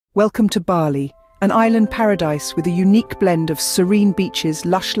Welcome to Bali, an island paradise with a unique blend of serene beaches,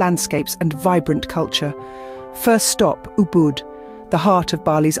 lush landscapes and vibrant culture. First stop, Ubud, the heart of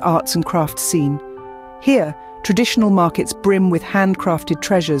Bali's arts and crafts scene. Here, traditional markets brim with handcrafted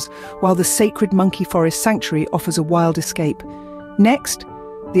treasures, while the sacred monkey forest sanctuary offers a wild escape. Next,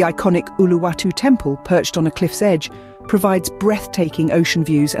 the iconic Uluwatu temple, perched on a cliff's edge, provides breathtaking ocean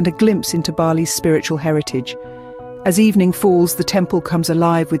views and a glimpse into Bali's spiritual heritage. As evening falls, the temple comes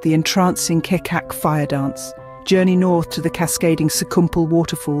alive with the entrancing Kekak fire dance. Journey north to the cascading Sekumpul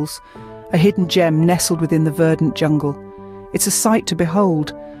waterfalls, a hidden gem nestled within the verdant jungle. It's a sight to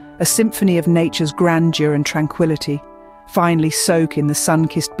behold, a symphony of nature's grandeur and tranquility. Finally, soak in the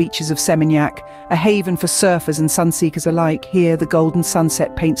sun-kissed beaches of Seminyak, a haven for surfers and sunseekers alike. Here, the golden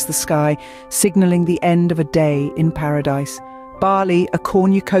sunset paints the sky, signalling the end of a day in paradise. Bali, a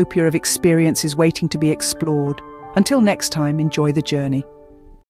cornucopia of experiences waiting to be explored. Until next time, enjoy the journey.